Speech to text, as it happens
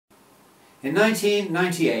In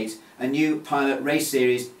 1998, a new pilot race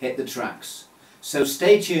series hit the tracks, so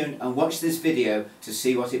stay tuned and watch this video to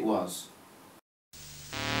see what it was.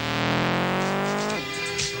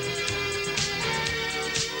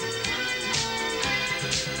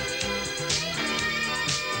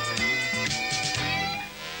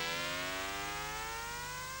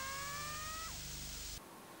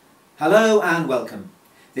 Hello and welcome.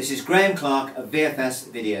 This is Graham Clark of VFS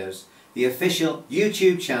Videos, the official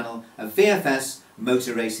YouTube channel of VFS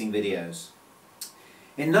Motor Racing Videos.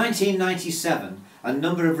 In 1997, a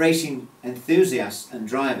number of racing enthusiasts and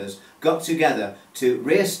drivers got together to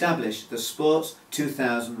re-establish the Sports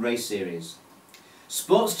 2000 race series.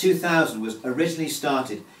 Sports 2000 was originally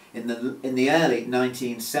started in the early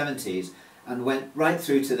 1970s and went right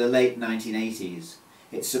through to the late 1980s.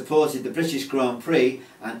 It supported the British Grand Prix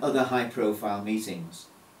and other high-profile meetings.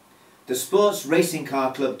 The Sports Racing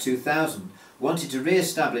Car Club 2000 wanted to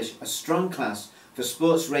re-establish a strong class for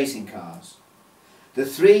sports racing cars. The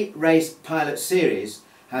three-race pilot series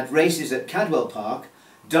had races at Cadwell Park,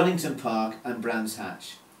 Donington Park and Brands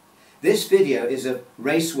Hatch. This video is of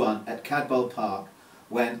race 1 at Cadwell Park,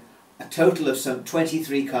 when a total of some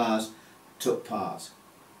 23 cars took part.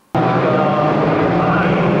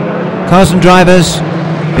 Cars and drivers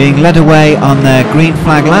being led away on their green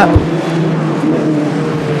flag lap.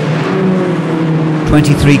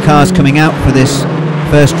 23 cars coming out for this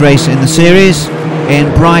first race in the series in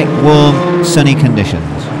bright, warm, sunny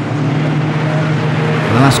conditions.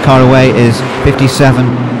 And the last car away is 57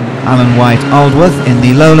 Alan White Aldworth in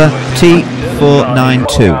the Lola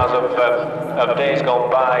T492.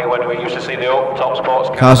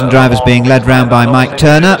 Cars and drivers being led round by Mike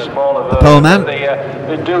Turner, the poleman.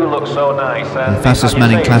 The fastest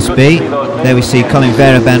man in Class B. There we see Colin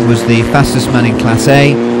Feyerbend was the fastest man in Class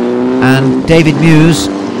A, and David Muse,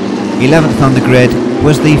 11th on the grid,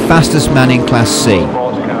 was the fastest man in Class C.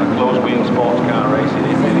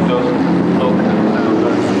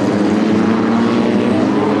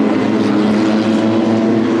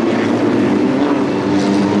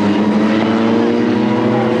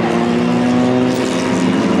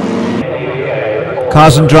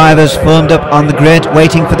 Cars and drivers formed up on the grid,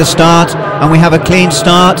 waiting for the start, and we have a clean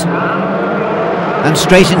start. And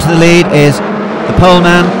straight into the lead is the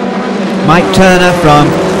poleman, Mike Turner from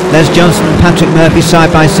Les Johnson and Patrick Murphy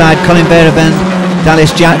side by side, Colin Feyerbend,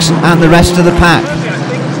 Dallas Jackson and the rest of the pack.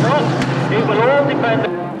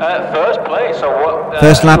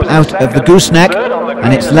 First lap out of the gooseneck,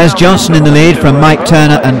 and it's Les Johnson in the lead from Mike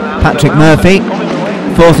Turner and Patrick Murphy.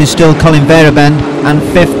 Fourth is still Colin Feyerbend, and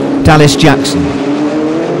fifth Dallas Jackson.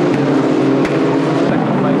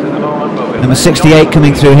 Number 68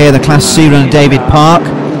 coming through here, the Class C runner David Park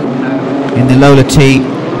in the Lola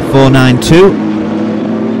T492.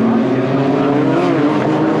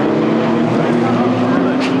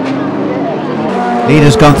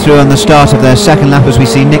 Leaders gone through on the start of their second lap as we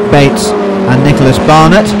see Nick Bates and Nicholas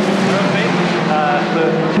Barnett.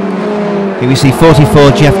 Here we see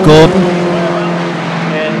 44 Jeff Gordon.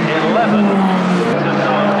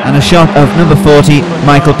 And a shot of number 40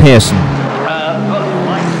 Michael Pearson.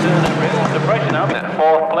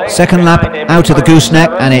 Second lap out of the gooseneck,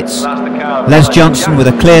 and it's Les Johnson with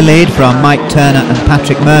a clear lead from Mike Turner and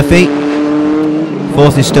Patrick Murphy.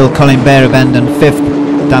 Fourth is still Colin Feyerbend, and fifth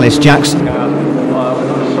Dallas Jackson.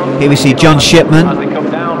 Here we see John Shipman,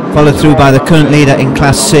 followed through by the current leader in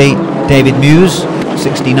Class C, David Muse,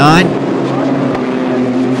 69.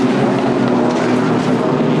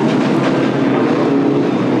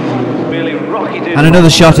 And another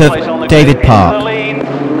shot of David Park.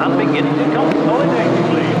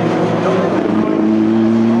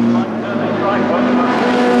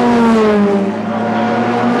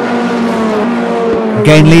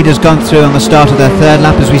 Again, leaders gone through on the start of their third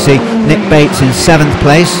lap as we see Nick Bates in 7th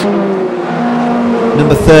place.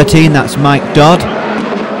 Number 13, that's Mike Dodd.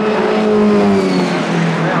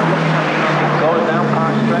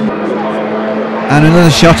 And another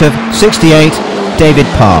shot of 68, David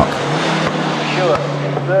Park.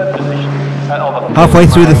 Halfway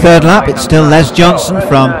through the third lap, it's still Les Johnson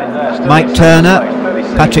from Mike Turner,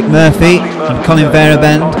 Patrick Murphy and Colin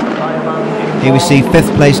Feyerbend. Here we see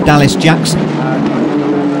 5th place Dallas Jackson.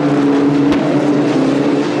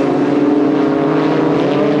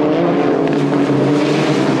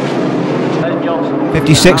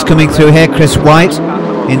 56 coming through here, Chris White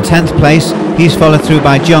in 10th place. He's followed through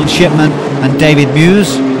by John Shipman and David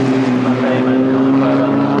Muse.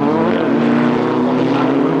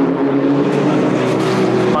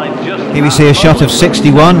 Here we see a shot of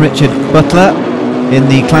 61, Richard Butler in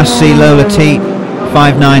the Class C Lola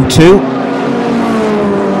T592.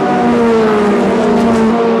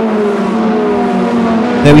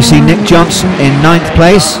 There we see Nick Johnson in 9th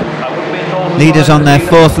place. Leaders on their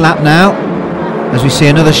 4th lap now, as we see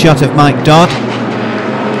another shot of Mike Dodd.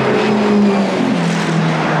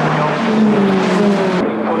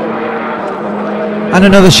 And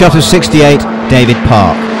another shot of 68, David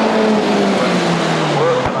Park.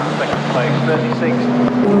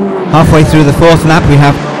 Halfway through the 4th lap we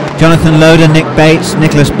have Jonathan Loader, Nick Bates,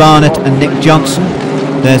 Nicholas Barnett and Nick Johnson.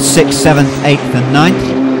 They're 6th, 7th, 8th and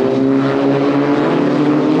 9th.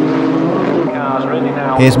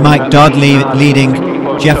 Here's Mike Dodd leading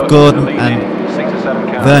Jeff Gordon and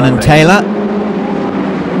Vernon Taylor.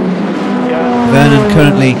 Vernon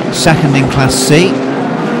currently 2nd in Class C.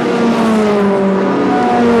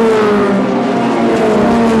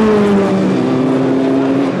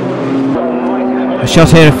 A shot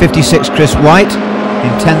here of 56 Chris White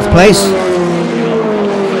in 10th place.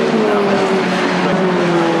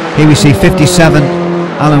 Here we see 57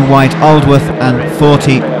 Alan White Aldworth and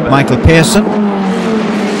 40 Michael Pearson.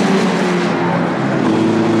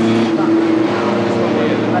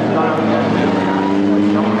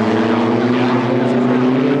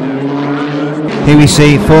 Here we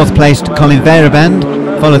see 4th placed Colin Feyerbend,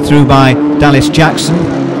 followed through by Dallas Jackson.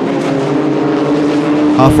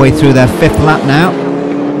 Halfway through their 5th lap now.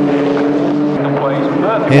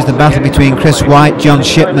 Here's the battle between Chris White, John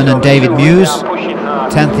Shipman and David Muse,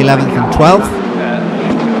 10th, 11th and 12th.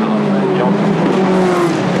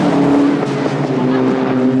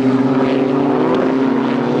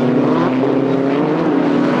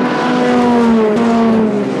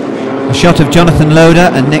 A shot of Jonathan Loader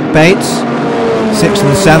and Nick Bates, 6th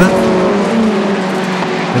and 7th.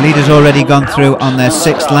 The leader's already gone through on their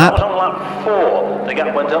 6th lap.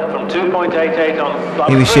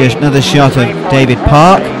 Here we see another shot of David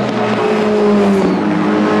Park.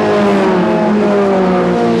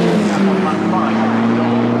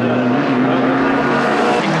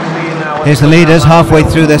 Here's the leaders halfway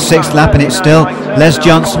through their 6th lap, and it's still Les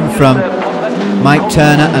Johnson from Mike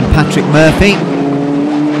Turner and Patrick Murphy.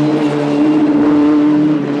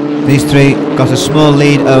 These three got a small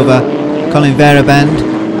lead over Colin Feyerbend,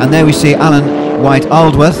 and there we see Alan White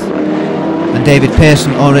Aldworth and David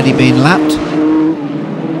Pearson already been lapped.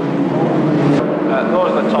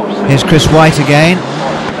 Here's Chris White again.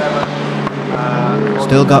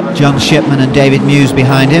 Still got John Shipman and David Muse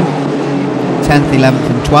behind him, 10th, 11th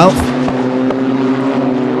and 12th.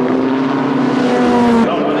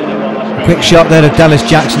 A quick shot there of Dallas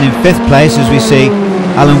Jackson in 5th place, as we see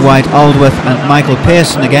Alan White Aldworth and Michael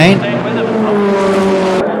Pearson again.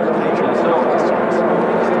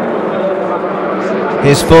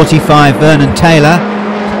 Here's 45 Vernon Taylor,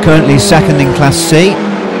 currently 2nd in Class C.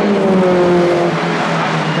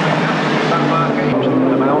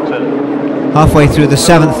 Halfway through the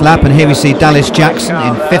 7th lap, and here we see Dallas Jackson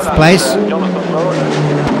in 5th place.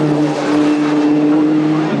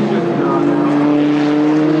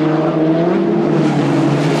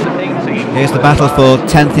 Here's the battle for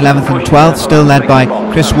 10th, 11th and 12th, still led by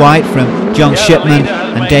Chris White from John Shipman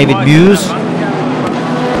and David Muse.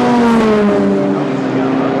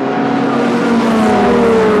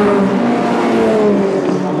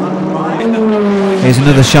 Here's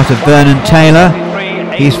another shot of Vernon Taylor.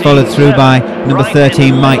 He's followed through by number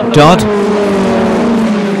 13 Mike Dodd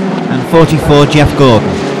and 44 Jeff Gordon.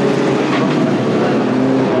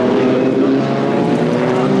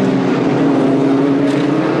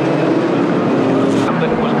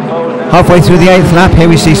 Halfway through the 8th lap, here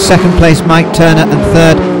we see 2nd place Mike Turner and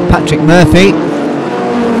 3rd Patrick Murphy.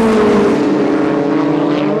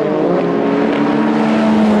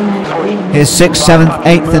 Here's 6th, 7th,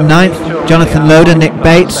 8th and 9th, Jonathan Loader, Nick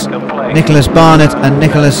Bates, Nicholas Barnett and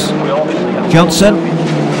Nicholas Johnson.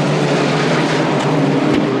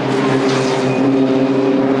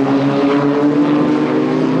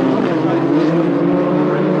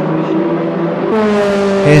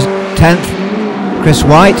 Here's 10th, Chris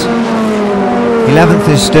White. 11th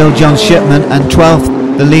is still John Shipman, and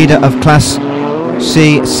 12th, the leader of Class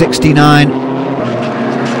C 69,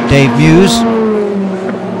 Dave Muse.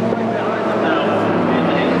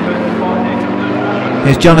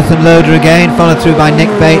 Here's Jonathan Loader again, followed through by Nick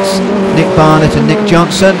Bates, Nick Barnett and Nick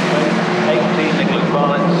Johnson.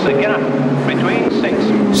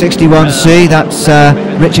 61C, that's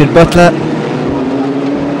Richard Butler.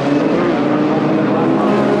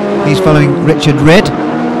 He's following Richard Ridd.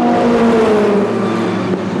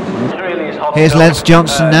 Here's Les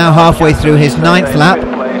Johnson now, halfway through his 9th lap.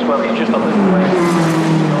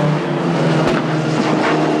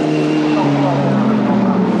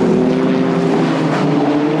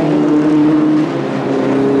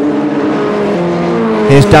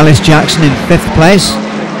 Here's Dallas Jackson in 5th place.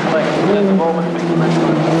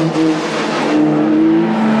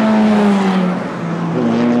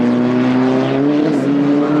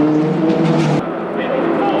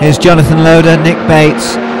 Here's Jonathan Loader, Nick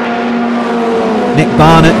Bates, Nick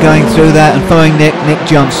Barnett going through there, and following Nick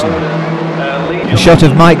Johnson. A shot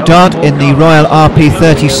of Mike Dodd in the Royal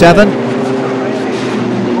RP37.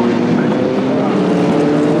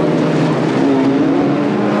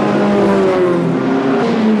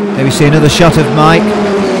 There we see another shot of Mike.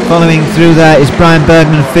 Following through there is Brian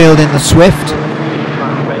Bergman-Field in the Swift.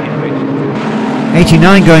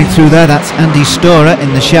 89 going through there, that's Andy Storer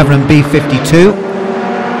in the Chevron B52.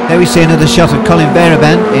 There we see another shot of Colin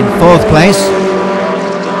Feyerbend in 4th place.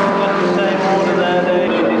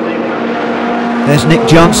 There's Nick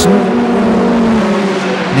Johnson.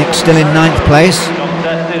 Nick still in 9th place.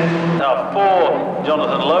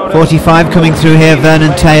 45 coming through here,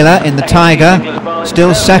 Vernon Taylor in the Tiger,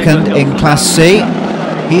 still 2nd in Class C.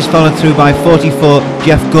 He's followed through by 44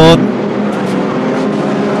 Jeff Gordon.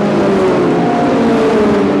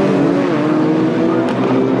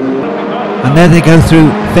 And there they go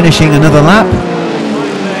through, finishing another lap.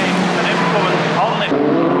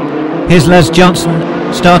 Here's Les Johnson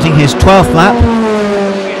starting his 12th lap.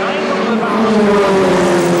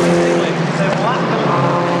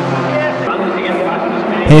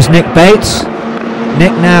 Here's Nick Bates.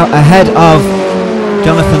 Nick now ahead of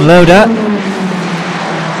Jonathan Loader.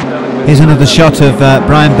 Here's another shot of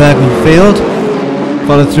Brian Bergman-Field,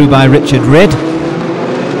 followed through by Richard Ridd.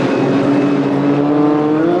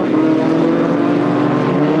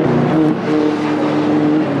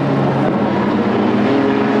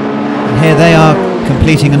 Here they are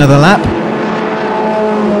completing another lap.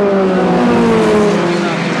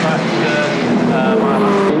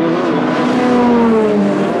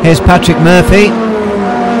 Here's Patrick Murphy.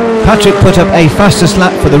 Patrick put up a fastest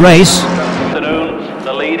lap for the race,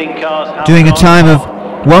 doing a time of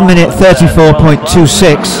 1 minute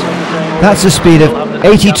 34.26. That's a speed of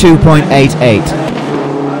 82.88.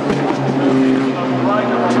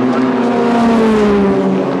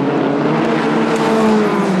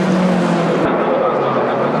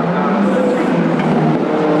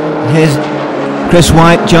 Here's Chris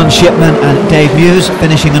White, John Shipman and Dave Muse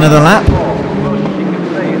finishing another lap.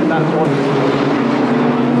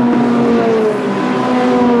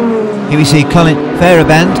 Here we see Colin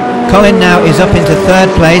Feyerbend. Colin now is up into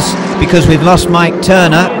 3rd place because we've lost Mike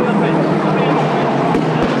Turner.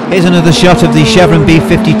 Here's another shot of the Chevron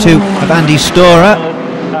B52 of Andy Storer.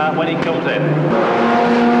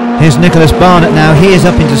 Here's Nicholas Barnett now, he is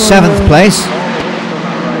up into 7th place.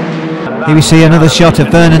 Here we see another shot of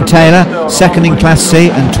Vernon Taylor, 2nd in Class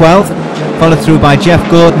C and 12th, followed through by Jeff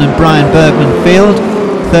Gordon and Brian Bergman-Field,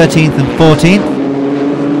 13th and 14th.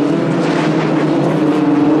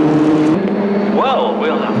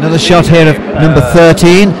 Another shot here of number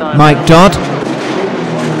 13, Mike Dodd.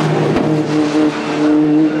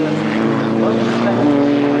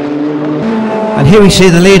 And here we see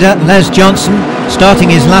the leader, Les Johnson, starting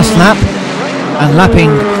his last lap and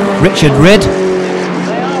lapping Richard Ridd.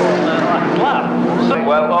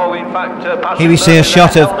 Here we see a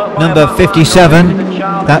shot of number 57,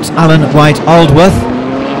 that's Alan White Aldworth.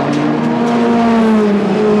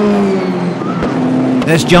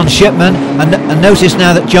 There's John Shipman, and notice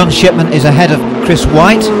now that John Shipman is ahead of Chris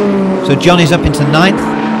White, so John is up into 9th.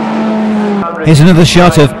 Here's another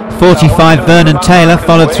shot of 45 Vernon Taylor,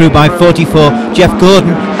 followed through by 44 Jeff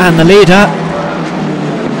Gordon and the leader.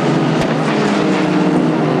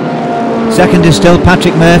 2nd is still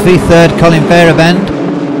Patrick Murphy, 3rd Colin Feyerbend.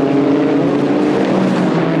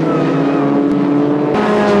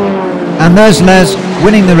 And there's Les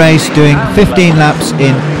winning the race, doing 15 laps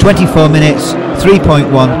in 24 minutes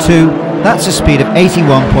 3.12. That's a speed of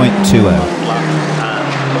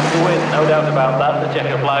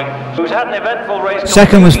 81.20.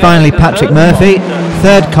 Second was finally Patrick Murphy,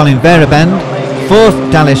 3rd Colin Feyerbend,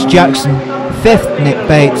 4th Dallas Jackson, 5th Nick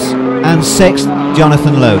Bates and 6th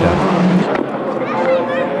Jonathan Loader.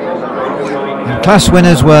 And class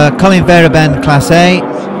winners were Colin Feyerbend Class A,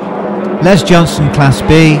 Les Johnson Class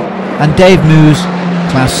B and Dave Muse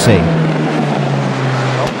Class C.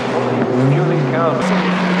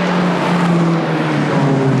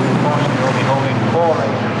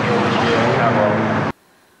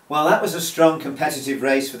 Well, that was a strong competitive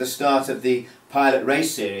race for the start of the Pilot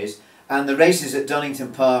Race Series, and the races at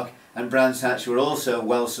Donington Park and Brands Hatch were also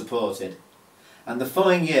well supported. And the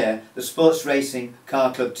following year, the Sports Racing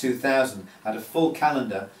Car Club 2000 had a full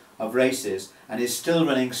calendar of races and is still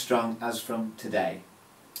running strong as from today,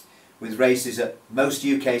 with races at most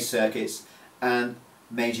UK circuits and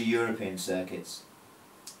major European circuits.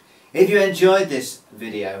 If you enjoyed this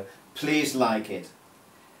video, please like it.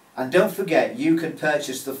 And don't forget, you can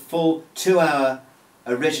purchase the full 2-hour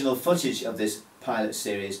original footage of this pilot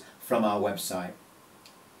series from our website.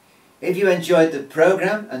 If you enjoyed the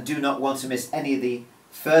programme and do not want to miss any of the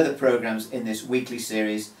further programmes in this weekly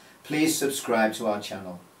series, please subscribe to our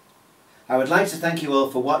channel. I would like to thank you all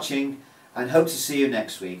for watching and hope to see you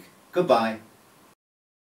next week. Goodbye.